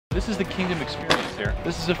This is the Kingdom experience here.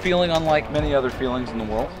 This is a feeling unlike many other feelings in the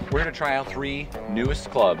world. We're gonna try out 3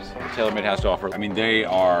 newest clubs that TaylorMade has to offer. I mean, they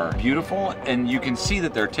are beautiful, and you can see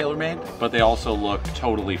that they're TaylorMade, but they also look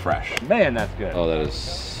totally fresh. Man, that's good. Oh, that is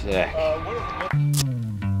sick.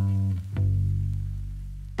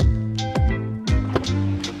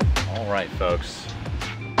 All right, folks.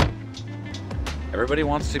 Everybody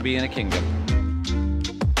wants to be in a Kingdom.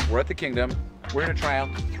 We're at the Kingdom. We're gonna try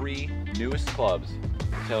out the 3 newest clubs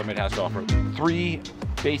TaylorMade has to offer. 3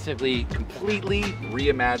 basically completely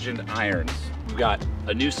reimagined irons. We've got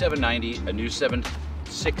a new 790, a new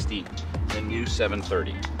 760, and a new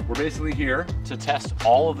 730. We're basically here to test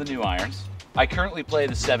all of the new irons. I currently play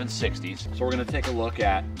the 760s, so we're gonna take a look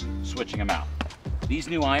at switching them out. These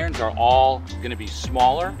new irons are all gonna be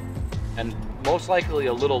smaller and most likely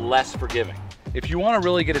a little less forgiving. If you wanna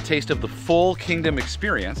really get a taste of the full Kingdom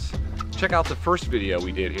experience, check out the first video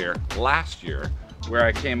we did here last year where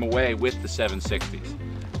I came away with the 760s.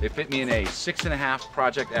 They fit me in a 6.5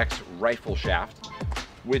 Project X rifle shaft,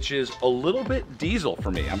 which is a little bit diesel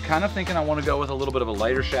for me. I'm kind of thinking I want to go with a little bit of a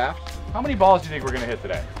lighter shaft. How many balls do you think we're gonna hit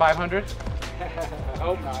today? 500?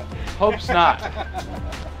 Hope not. Hope's not.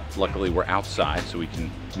 Luckily we're outside so we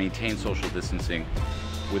can maintain social distancing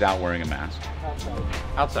without wearing a mask. Outside.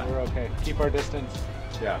 Outside. We're okay. Keep our distance.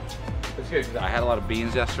 Yeah. It's good because I had a lot of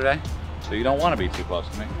beans yesterday, so you don't want to be too close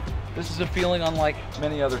to me. This is a feeling unlike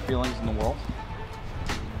many other feelings in the world.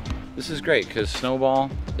 This is great because Snowball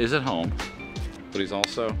is at home, but he's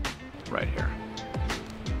also right here.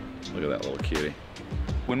 Look at that little cutie.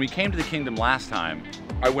 When we came to the Kingdom last time,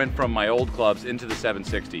 I went from my old clubs into the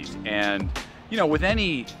 760s, and you know, with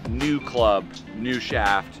any new club, new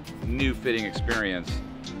shaft, new fitting experience,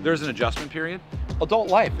 there's an adjustment period. Adult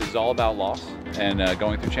life is all about loss and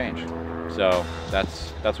going through change. So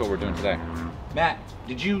that's what we're doing today. Matt,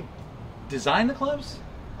 did you design the clubs?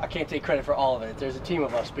 I can't take credit for all of it. There's a team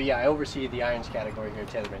of us, but yeah, I oversee the irons category here at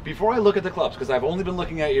TaylorMade. Before I look at the clubs, because I've only been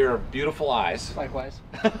looking at your beautiful eyes. Likewise.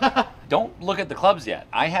 Don't look at the clubs yet.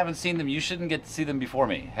 I haven't seen them. You shouldn't get to see them before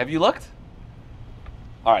me. Have you looked?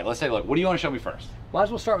 All right, let's take a look. What do you want to show me first? Might as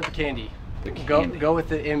well start with the candy. The candy. Go with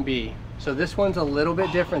the MB. So this one's a little bit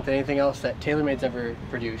different than anything else that TaylorMade's ever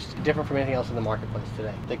produced. Different from anything else in the marketplace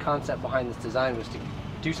today. The concept behind this design was to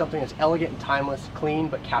do something that's elegant and timeless, clean,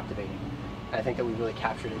 but captivating. And I think that we really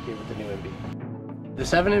captured it here with the new MB. The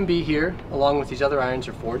 7MB here, along with these other irons,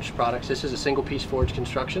 are forged products. This is a single piece forged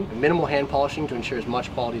construction. Minimal hand polishing to ensure as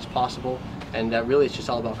much quality as possible. And really it's just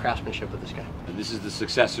all about craftsmanship with this guy. And this is the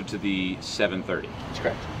successor to the 730. That's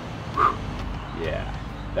correct. Yeah,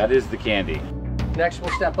 that is the candy. Next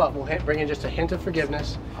we'll step up. We'll bring in just a hint of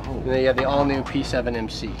forgiveness. Oh. And then you have the all new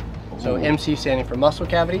P7MC. So Ooh. MC standing for muscle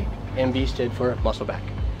cavity, MB stood for muscle back.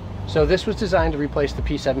 So this was designed to replace the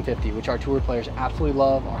P750, which our tour players absolutely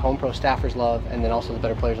love, our home pro staffers love, and then also the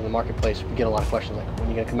better players in the marketplace. We get a lot of questions like, when are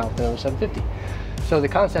you going to come out with another 750? So the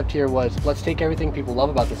concept here was, let's take everything people love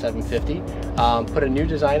about the 750, put a new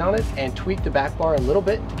design on it, and tweak the back bar a little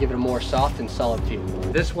bit to give it a more soft and solid feel.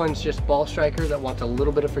 This one's just ball striker that wants a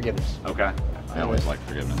little bit of forgiveness. Okay, I always like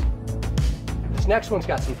forgiveness. This next one's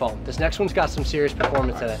got some foam. This next one's got some serious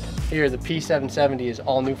performance in it. Here, the P770 is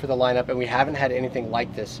all new for the lineup, and we haven't had anything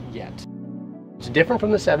like this yet. It's different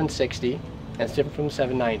from the 760, and it's different from the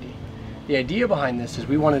 790. The idea behind this is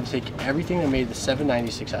we wanted to take everything that made the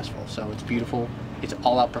 790 successful. So it's beautiful, it's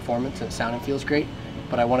all-out performance, and it sounds and feels great,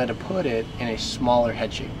 but I wanted to put it in a smaller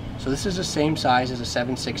head shape. So this is the same size as a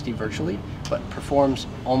 760 virtually, but performs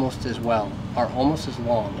almost as well, or almost as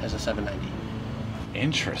long as a 790.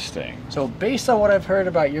 Interesting. So based on what I've heard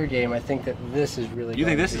about your game, I think that this is really You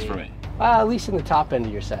think this is for me? At least in the top end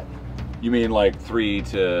of your set. You mean like 3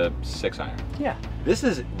 to 6 iron? Yeah. This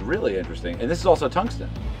is really interesting, and this is also tungsten.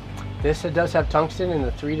 This does have tungsten in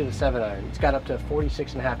the 3 to the 7 iron. It's got up to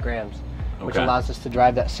 46.5 grams, which Okay. allows us to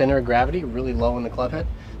drive that center of gravity really low in the club head.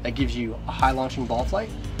 That gives you a high launching ball flight,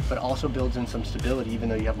 but also builds in some stability even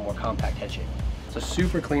though you have a more compact head shape. So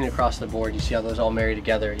super clean across the board. You see how those all marry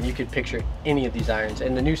together, and you could picture any of these irons.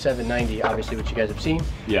 And the new 790, obviously, which you guys have seen,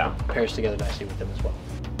 Yeah. pairs together nicely with them as well.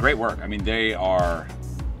 Great work. I mean, they're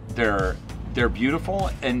beautiful,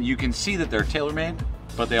 and you can see that they're TaylorMade,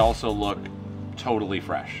 but they also look totally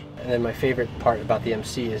fresh. And then my favorite part about the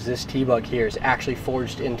MC is this T-bug here is actually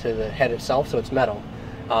forged into the head itself, so it's metal.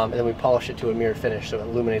 And then we polish it to a mirror finish so it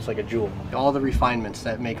illuminates like a jewel. All the refinements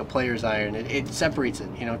that make a player's iron, it separates it,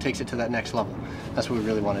 you know, takes it to that next level. That's what we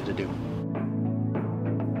really wanted to do.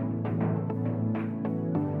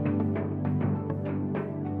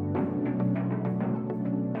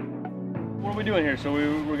 What are we doing here? So we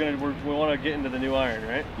want to get into the new iron,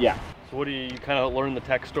 right? Yeah. So what do you kind of learn the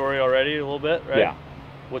tech story already a little bit, right? Yeah.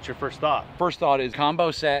 What's your first thought? First thought is combo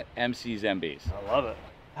set MCs, MBs. I love it.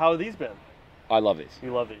 How have these been? I love these.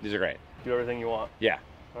 You love these? These are great. Do everything you want. Yeah.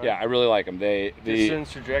 All Yeah, right. I really like them.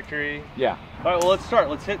 Distance, trajectory. Yeah. All right, well, let's start.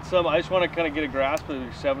 Let's hit some. I just want to kind of get a grasp of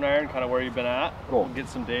your 7-iron, kind of where you've been at. Cool. Get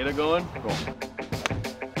some data going. Cool.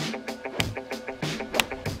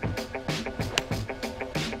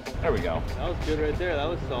 There we go. That was good right there. That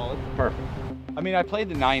was solid. Perfect. I mean, I played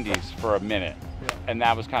the 90s for a minute, and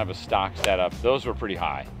that was kind of a stock setup. Those were pretty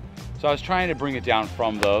high. So I was trying to bring it down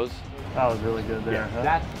from those. That was really good there.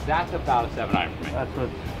 Yeah, that's about a 7-iron for me.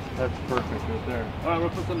 That's perfect right there. All right, we'll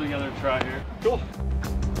put them together and try here. Cool.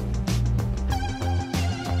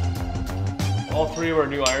 All three of our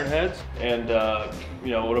new iron heads, and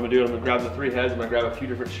you know what I'm gonna do. I'm gonna grab the 3 heads. I'm gonna grab a few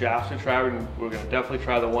different shafts to try. We're gonna definitely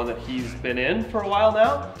try the one that he's been in for a while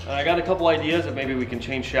now. And I got a couple ideas that maybe we can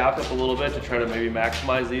change shaft up a little bit to try to maybe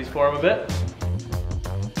maximize these for him a bit.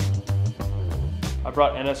 I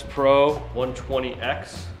brought NS Pro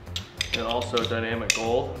 120X and also Dynamic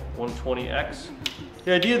Gold 120X.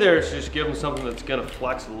 The idea there is to just give him something that's gonna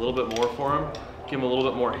flex a little bit more for him, give him a little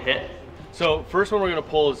bit more hit. So first one we're gonna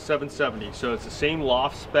pull is 770. So it's the same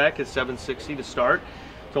loft spec as 760 to start.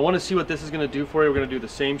 So I wanna see what this is gonna do for you. We're gonna do the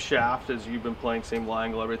same shaft as you've been playing, same lie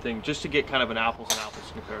angle, everything, just to get kind of an apples and apples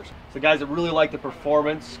comparison. So guys that really like the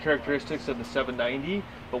performance characteristics of the 790,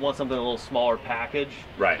 but want something a little smaller package.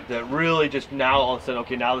 Right. That really just now all of a sudden,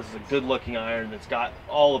 okay, now this is a good looking iron that's got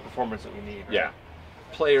all the performance that we need. Right? Yeah.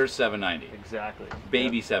 Players 790. Exactly.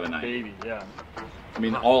 Baby Yeah. 790. Baby, yeah. I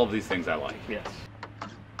mean, all of these things I like. Yes.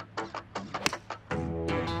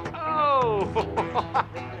 Oh!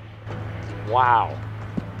 Wow.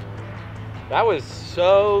 That was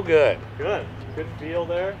so good. Good. Good feel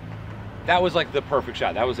there. That was like the perfect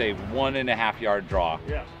shot. That was a 1.5 yard draw.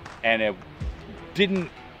 Yeah. And it didn't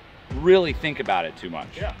really think about it too much.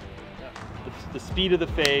 Yeah. The speed of the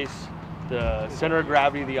face, the center of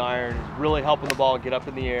gravity of the iron is really helping the ball get up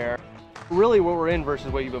in the air. Really what we're in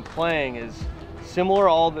versus what you've been playing is similar,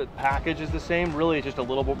 all the package is the same, really it's just a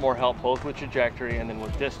little bit more help both with trajectory and then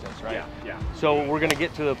with distance, right? Yeah, yeah. So we're gonna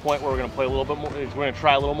get to the point where we're gonna play a little bit more, we're gonna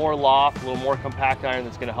try a little more loft, a little more compact iron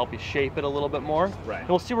that's gonna help you shape it a little bit more. Right. And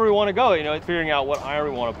we'll see where we wanna go, you know, figuring out what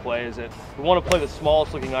iron we wanna play. Is it, we wanna play the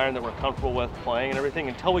smallest looking iron that we're comfortable with playing and everything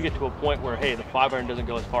until we get to a point where, hey, the 5-iron doesn't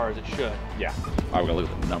go as far as it should. Yeah. All right, we're gonna look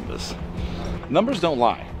at the numbers. Numbers don't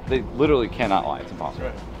lie. They literally cannot lie. It's impossible.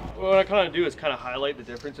 Right. What I kind of do is kind of highlight the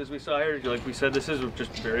differences we saw here. Like we said, this is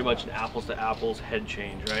just very much an apples to apples head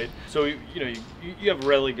change, right? So you have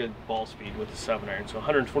really good ball speed with the 7-iron. So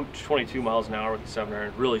 122 miles an hour with the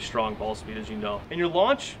 7-iron, really strong ball speed, as you know. And your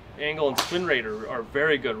launch angle and spin rate are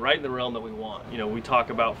very good, right in the realm that we want. You know, we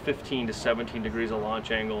talk about 15 to 17 degrees of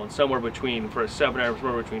launch angle, and somewhere between, for a 7-iron,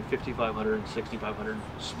 somewhere between 5,500 and 6,500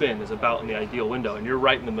 spin is about in the ideal window, and you're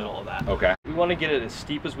right in the middle of that. Okay. We want to get it as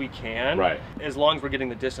steep as we can, Right. as long as we're getting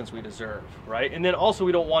the distance we deserve, right? And then also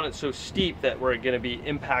we don't want it so steep that we're going to be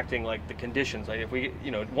impacting like the conditions. Like if we,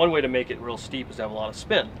 you know, one way to make it real steep is to have a lot of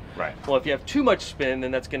spin. Right. Well, if you have too much spin,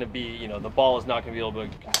 then that's going to be, you know, the ball is not going to be able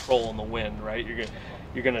to control in the wind, right?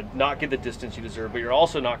 You're going to not get the distance you deserve, but you're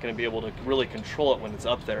also not going to be able to really control it when it's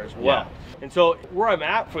up there as well. Yeah. And so where I'm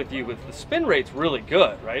at with you with the spin rate's really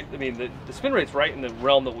good, right? I mean, the spin rate's right in the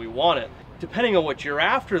realm that we want it. Depending on what you're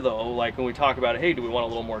after though, like when we talk about, hey, do we want a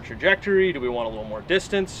little more trajectory? Do we want a little more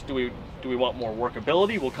distance? Do we want more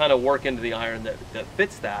workability? We'll kind of work into the iron that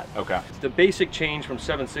fits that. Okay. The basic change from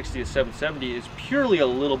 760 to 770 is purely a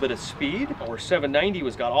little bit of speed, where 790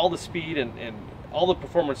 was got all the speed and all the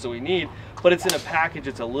performance that we need, but it's in a package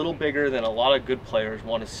that's a little bigger than a lot of good players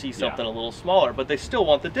want to see something a little smaller, but they still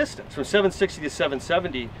want the distance. From 760 to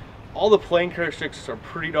 770, all the playing characteristics are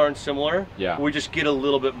pretty darn similar. Yeah. We just get a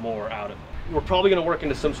little bit more out of it. We're probably going to work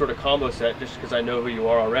into some sort of combo set just because I know who you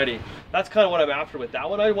are already. That's kind of what I'm after with that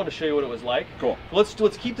one. I want to show you what it was like. Cool. Let's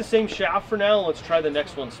keep the same shaft for now, and let's try the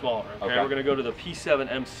next one smaller. Okay. We're going to go to the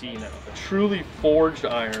P7 MC now. A truly forged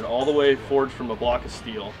iron, all the way forged from a block of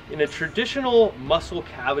steel. In a traditional muscle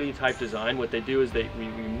cavity type design, what they do is we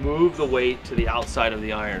move the weight to the outside of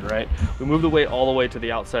the iron, right? We move the weight all the way to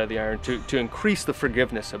the outside of the iron to increase the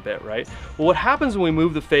forgiveness a bit, right? Well, what happens when we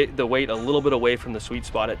move the weight a little bit away from the sweet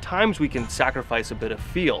spot, at times we can sacrifice a bit of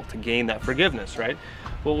feel to gain that forgiveness, right?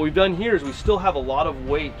 What we've done here is we still have a lot of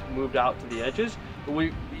weight moved out to the edges, but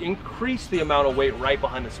we increase the amount of weight right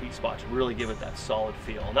behind the sweet spot to really give it that solid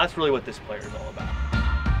feel. And that's really what this player is all about.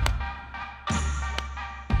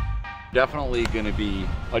 Definitely going to be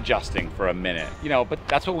adjusting for a minute, you know, but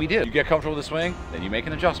that's what we did. You get comfortable with the swing, then you make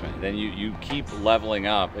an adjustment. Then you keep leveling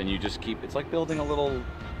up, and you just keep, it's like building a little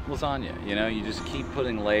lasagna, you know? You just keep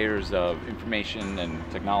putting layers of information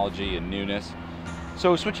and technology and newness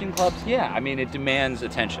So switching clubs, yeah, I mean, it demands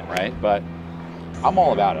attention, right? But I'm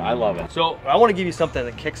all about it. I love it. So I want to give you something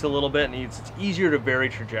that kicks a little bit, and it's easier to vary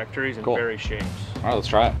trajectories and vary shapes. All right, let's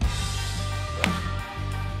try it.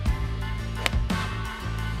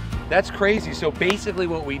 That's crazy. So basically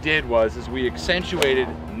what we did was we accentuated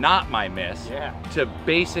not my miss to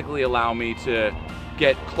basically allow me to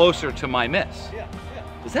get closer to my miss. Yeah.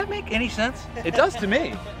 Does that make any sense? It does to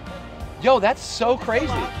me. Yo, that's so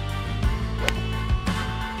crazy.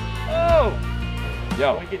 Oh!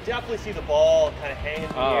 Yo. We could definitely see the ball kind of hanging in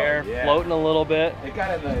the air, floating a little bit. It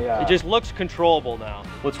got in the... It just looks controllable now.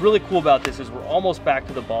 What's really cool about this is we're almost back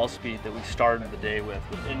to the ball speed that we started the day with.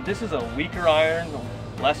 And this is a weaker iron,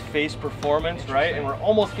 less face performance, right? And we're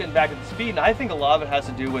almost getting back at the speed. And I think a lot of it has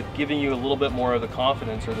to do with giving you a little bit more of the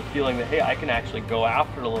confidence or the feeling that, hey, I can actually go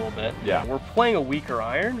after it a little bit. Yeah. We're playing a weaker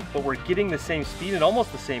iron, but we're getting the same speed and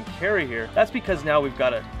almost the same carry here. That's because now we've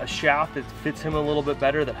got a shaft that fits him a little bit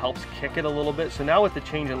better, that helps kick it a little bit. So now with the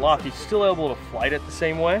change in loft, he's still able to flight it the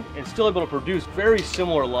same way and still able to produce very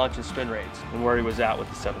similar launch and spin rates than where he was at with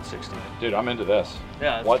the 760. Dude, I'm into this.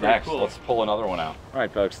 Yeah, it's what pretty next? cool. Let's pull another one out. All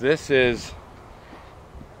right, folks, this is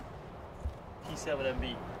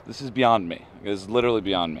P7MB. This is beyond me. It is literally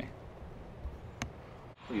beyond me.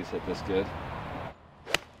 Please hit this good.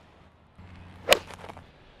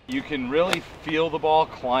 You can really feel the ball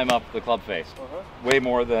climb up the club face. Way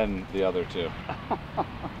more than the other two.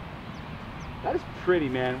 That is pretty,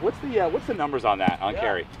 man. What's the numbers on that, on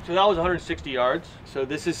carry? So that was 160 yards. So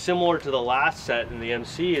this is similar to the last set in the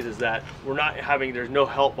MC is that we're not having, there's no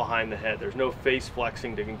help behind the head. There's no face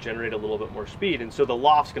flexing to generate a little bit more speed. And so the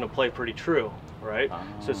loft's gonna play pretty true, right? Oh.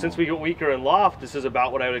 So since we get weaker in loft, this is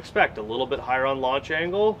about what I would expect. A little bit higher on launch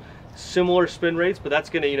angle, similar spin rates, but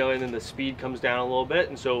that's gonna, and then the speed comes down a little bit.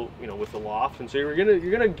 And so, with the loft, and so you're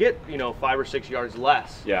gonna get, 5 or 6 yards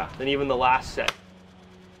less than even the last set.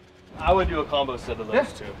 I would do a combo set of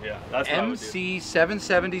those two. Yeah, that's what MC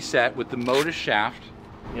 770 set with the Modus shaft.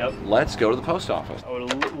 Yep. Let's go to the post office. I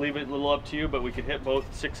would leave it a little up to you, but we could hit both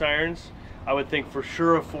 6 irons. I would think for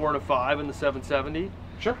sure a 4 and a 5 in the 770.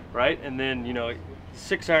 Sure. Right, and then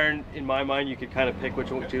 6 iron in my mind you could kind of pick which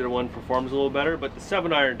either one performs a little better, but the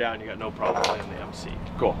 7 iron down you got no problem playing the MC.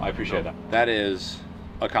 Cool. I appreciate that. That is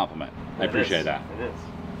a compliment. I appreciate that. It is.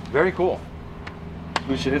 Very cool.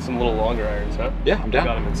 We should hit some little longer irons, huh? Yeah, I'm down.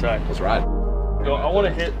 Got them inside. Let's ride. So I want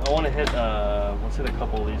to hit. Let's hit a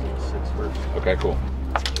couple of these in the 6 first. Okay, cool.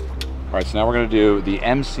 All right, so now we're gonna do the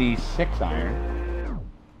MC 6 iron.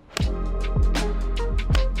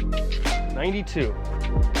 92.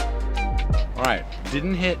 All right,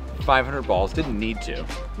 didn't hit 500 balls. Didn't need to.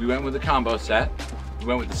 We went with the combo set. We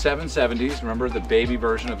went with the 770s, remember the baby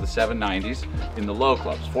version of the 790s, in the low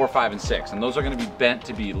clubs, 4, 5, and 6. And those are gonna be bent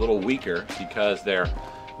to be a little weaker because they're,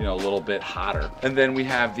 a little bit hotter. And then we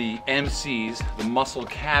have the MCs, the muscle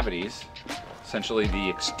cavities, essentially the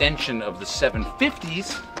extension of the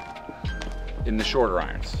 750s in the shorter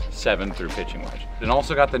irons, 7 through pitching wedge. And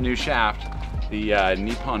also got the new shaft, the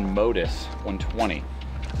Nippon Modus 120.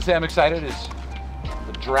 To say I'm excited is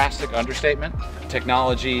a drastic understatement.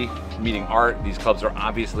 Technology meeting art. These clubs are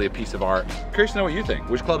obviously a piece of art. Curious to know what you think.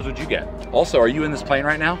 Which clubs would you get? Also, are you in this plane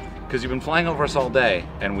right now? Because you've been flying over us all day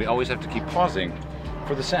and we always have to keep pausing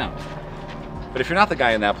for the sound. But if you're not the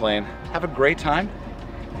guy in that plane, have a great time.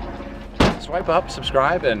 Swipe up,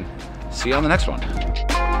 subscribe, and see you on the next one.